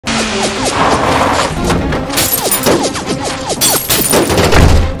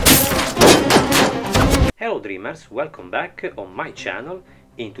dreamers, welcome back on my channel.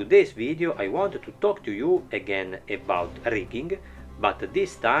 In today's video I wanted to talk to you again about rigging, but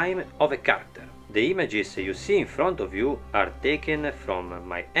this time of a character. The images you see in front of you are taken from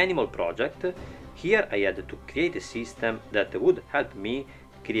my animal project. Here I had to create a system that would help me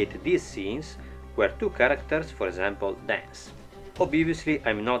create these scenes where two characters, for example, dance. Obviously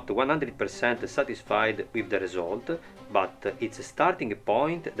I'm not 100% satisfied with the result, but it's a starting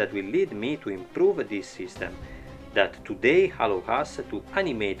point that will lead me to improve this system that today allows us to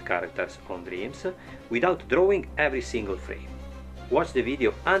animate characters on Dreams without drawing every single frame. Watch the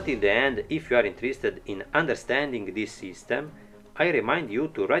video until the end if you are interested in understanding this system. I remind you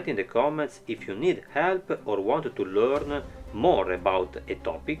to write in the comments if you need help or want to learn more about a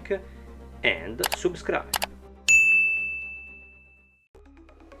topic, and subscribe.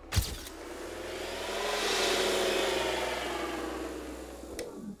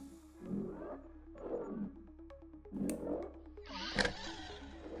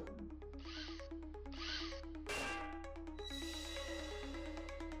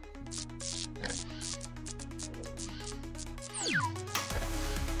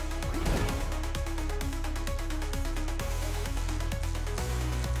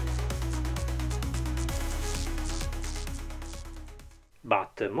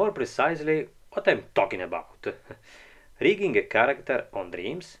 But more precisely, what I'm talking about. Rigging a character on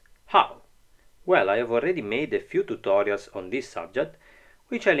Dreams? How? Well, I have already made a few tutorials on this subject,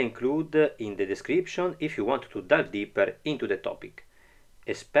 which I'll include in the description if you want to dive deeper into the topic,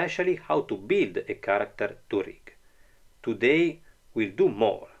 especially how to build a character to rig. Today we'll do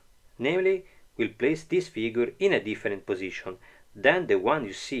more, namely we'll place this figure in a different position than the one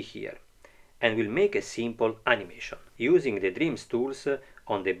you see here, and we'll make a simple animation. Using the Dreams tools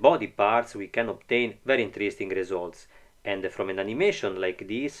on the body parts we can obtain very interesting results, and from an animation like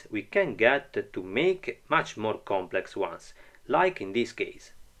this we can get to make much more complex ones, like in this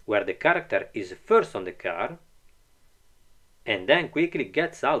case, where the character is first on the car and then quickly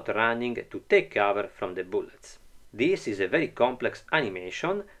gets out running to take cover from the bullets. This is a very complex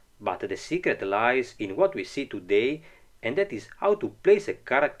animation, but the secret lies in what we see today, and that is how to place a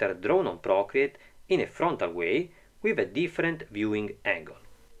character drawn on Procreate in a frontal way with a different viewing angle.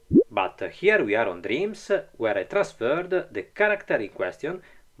 But here we are on Dreams, where I transferred the character in question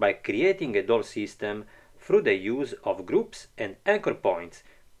by creating a doll system through the use of groups and anchor points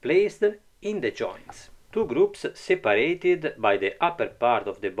placed in the joints. Two groups separated by the upper part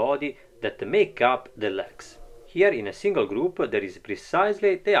of the body that make up the legs. Here in a single group there is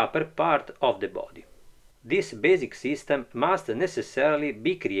precisely the upper part of the body. This basic system must necessarily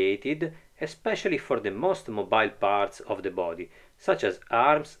be created especially for the most mobile parts of the body, such as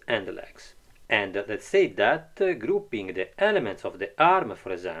arms and legs. And let's say that grouping the elements of the arm,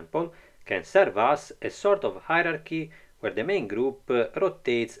 for example, can serve as a sort of hierarchy where the main group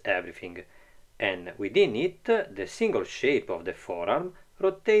rotates everything, and within it the single shape of the forearm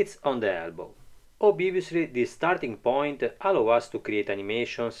rotates on the elbow. Obviously this starting point allows us to create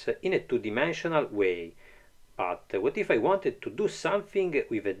animations in a two-dimensional way. But what if I wanted to do something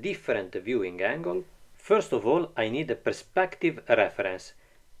with a different viewing angle? First of all, I need a perspective reference,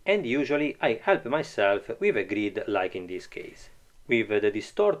 and usually I help myself with a grid like in this case. With the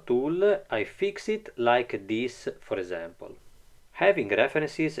distort tool I fix it like this, for example. Having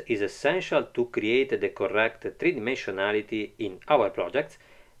references is essential to create the correct three-dimensionality in our projects,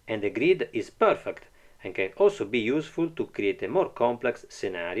 and the grid is perfect and can also be useful to create a more complex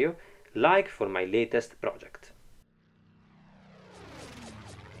scenario, like for my latest project.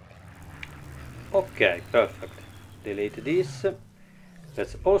 Okay, perfect. Delete this.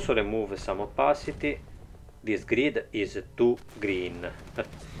 Let's also remove some opacity. This grid is too green.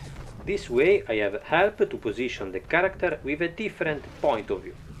 This way I have help to position the character with a different point of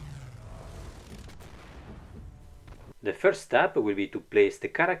view. The first step will be to place the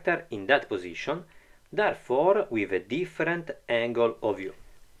character in that position, therefore with a different angle of view.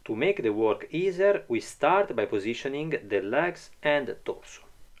 To make the work easier, we start by positioning the legs and torso.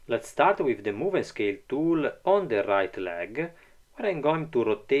 Let's start with the Move and Scale tool on the right leg, where I'm going to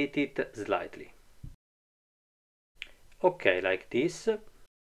rotate it slightly. Okay, like this.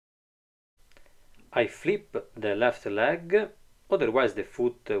 I flip the left leg, otherwise the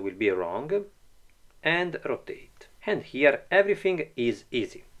foot will be wrong, and rotate. And here everything is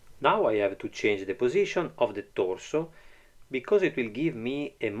easy. Now I have to change the position of the torso, because it will give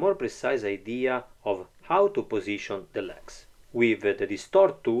me a more precise idea of how to position the legs. With the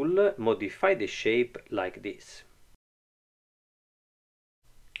Distort tool, modify the shape like this.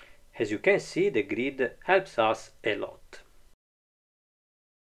 As you can see, the grid helps us a lot.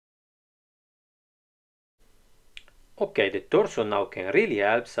 Okay, the torso now can really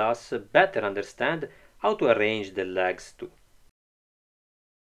help us better understand how to arrange the legs too.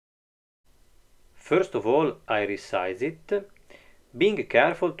 First of all, I resize it, being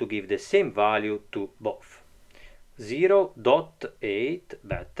careful to give the same value to both. 0.8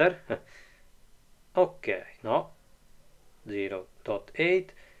 better. Okay, no, 0.8,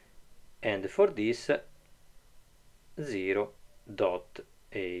 and for this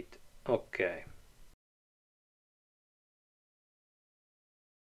 0.8. Okay.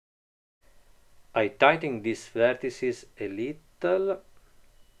 I tighten these vertices a little.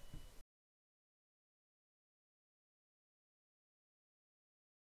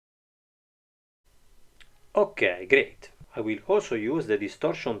 Okay, great. I will also use the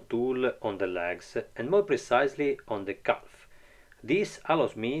distortion tool on the legs and more precisely on the calf. This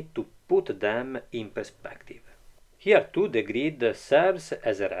allows me to put them in perspective. Here too the grid serves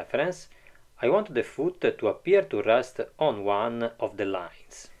as a reference. I want the foot to appear to rest on one of the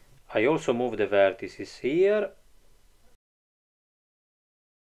lines. I also move the vertices here.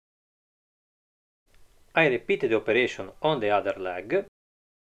 I repeat the operation on the other leg.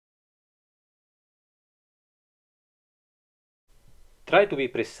 Try to be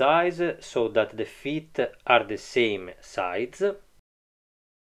precise so that the feet are the same size.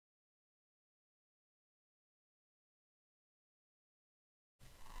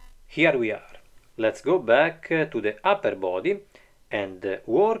 Here we are. Let's go back to the upper body and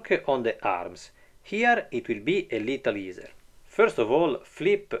work on the arms. Here it will be a little easier. First of all,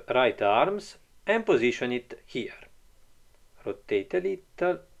 flip right arms and position it here. Rotate a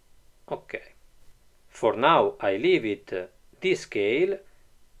little. Okay. For now I leave it this scale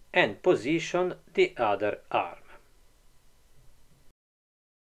and position the other arm.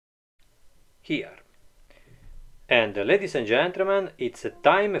 Here. And ladies and gentlemen, it's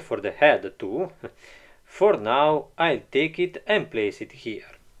time for the head too. For now I'll take it and place it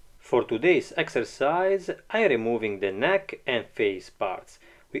here. For today's exercise I'm removing the neck and face parts.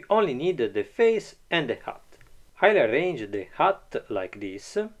 We only need the face and the hat. I'll arrange the hat like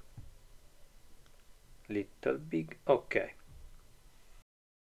this. Little big, okay.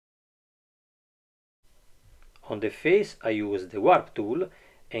 On the face I use the warp tool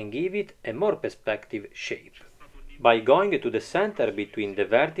and give it a more perspective shape. By going to the center between the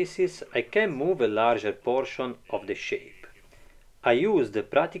vertices I can move a larger portion of the shape. I used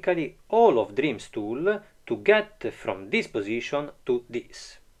practically all of Dreams tool to get from this position to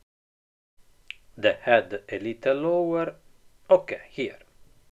this. The head a little lower, okay, here.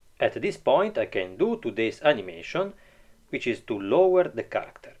 At this point I can do today's animation, which is to lower the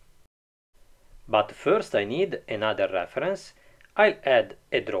character. But first I need another reference. I'll add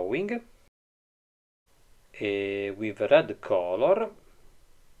a drawing with red color,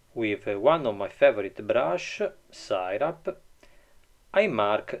 with one of my favorite brush, syrup. I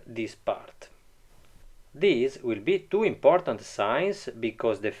mark this part. These will be two important signs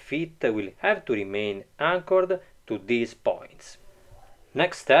because the feet will have to remain anchored to these points.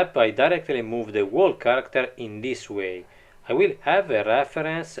 Next step, I directly move the whole character in this way. I will have a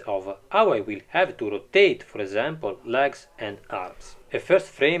reference of how I will have to rotate, for example, legs and arms. A first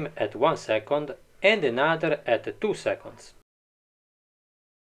frame at 1 second and another at 2 seconds.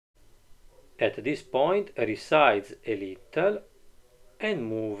 At this point, resize a little and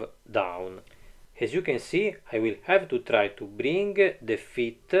move down. As you can see, I will have to try to bring the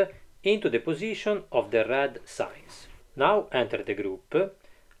feet into the position of the red signs. Now enter the group.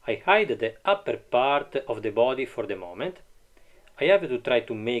 I hide the upper part of the body for the moment. I have to try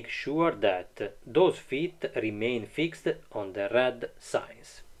to make sure that those feet remain fixed on the red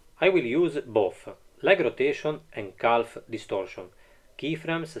signs. I will use both leg rotation and calf distortion,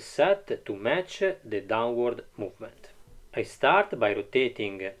 keyframes set to match the downward movement. I start by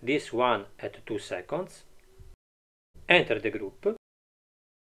rotating this one at 2 seconds. Enter the group.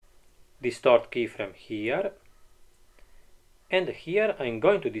 Distort keyframe here. And here I'm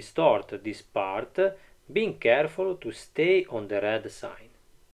going to distort this part, being careful to stay on the red sign.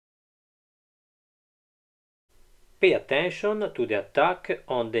 Pay attention to the attack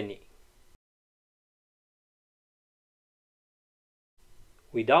on the knee.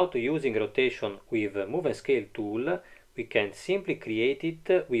 Without using rotation with Move and Scale tool, we can simply create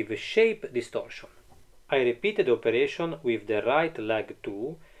it with shape distortion. I repeat the operation with the right leg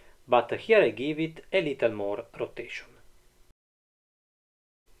too, but here I give it a little more rotation.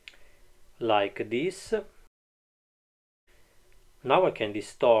 Like this. Now I can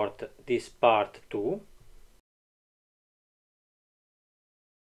distort this part too.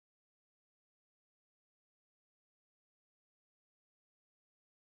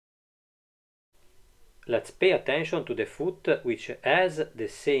 Let's pay attention to the foot, which has the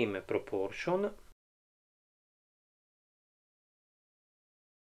same proportion.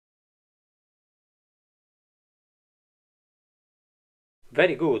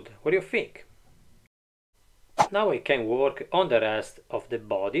 Very good, what do you think? Now I can work on the rest of the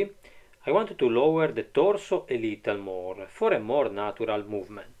body. I want to lower the torso a little more for a more natural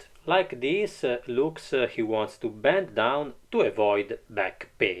movement. Like this, looks he wants to bend down to avoid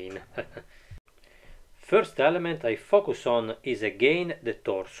back pain. First element I focus on is again the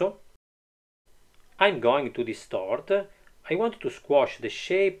torso. I'm going to distort. I want to squash the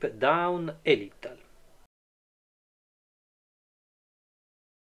shape down a little.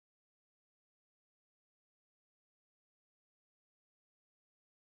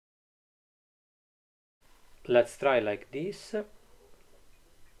 Let's try like this.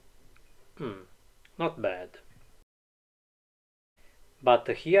 Not bad. But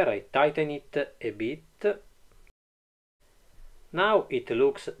here I tighten it a bit. Now it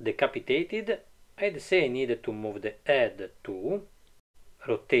looks decapitated. I'd say I need to move the head too,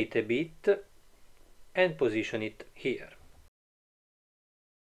 rotate a bit, and position it here.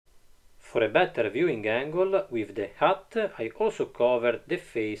 For a better viewing angle with the hat, I also covered the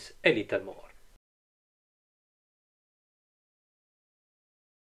face a little more.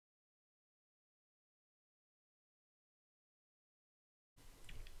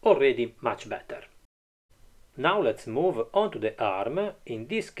 Already much better. Now let's move on to the arm. In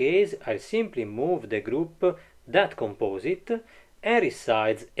this case, I'll simply move the group that compose it and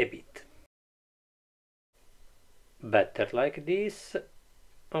resize a bit. Better like this.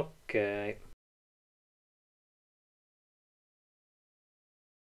 Okay.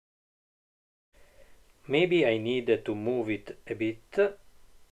 Maybe I need to move it a bit.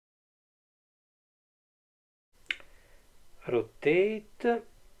 Rotate.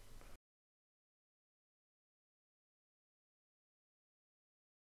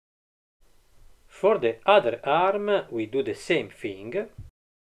 For the other arm, we do the same thing.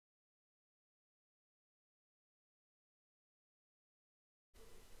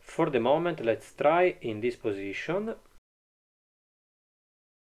 For the moment, let's try in this position.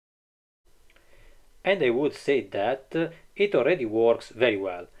 And I would say that it already works very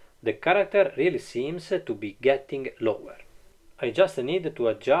well. The character really seems to be getting lower. I just need to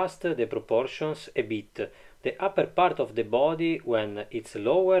adjust the proportions a bit. The upper part of the body, when it's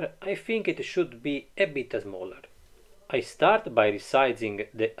lower, I think it should be a bit smaller. I start by resizing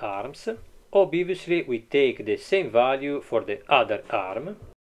the arms. Obviously, we take the same value for the other arm.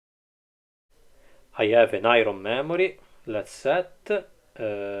 I have an iron memory. Let's set.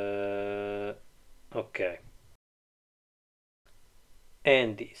 Okay.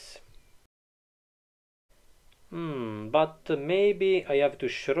 And this. But maybe I have to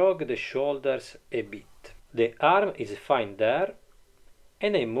shrug the shoulders a bit. The arm is fine there,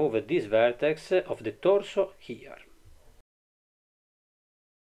 and I move this vertex of the torso here.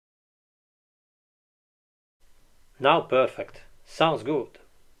 Now perfect. Sounds good.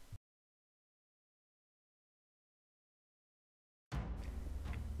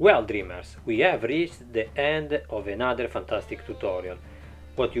 Well, dreamers, we have reached the end of another fantastic tutorial.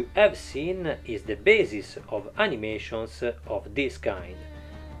 What you have seen is the basis of animations of this kind,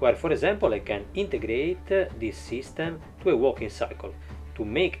 where for example I can integrate this system to a walking cycle to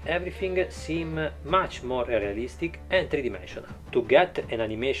make everything seem much more realistic and three-dimensional. To get an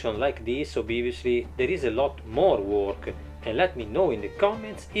animation like this, obviously there is a lot more work, and let me know in the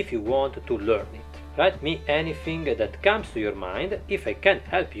comments if you want to learn it. Write me anything that comes to your mind. If I can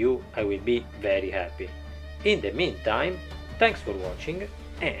help you, I will be very happy. In the meantime, thanks for watching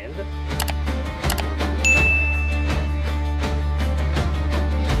and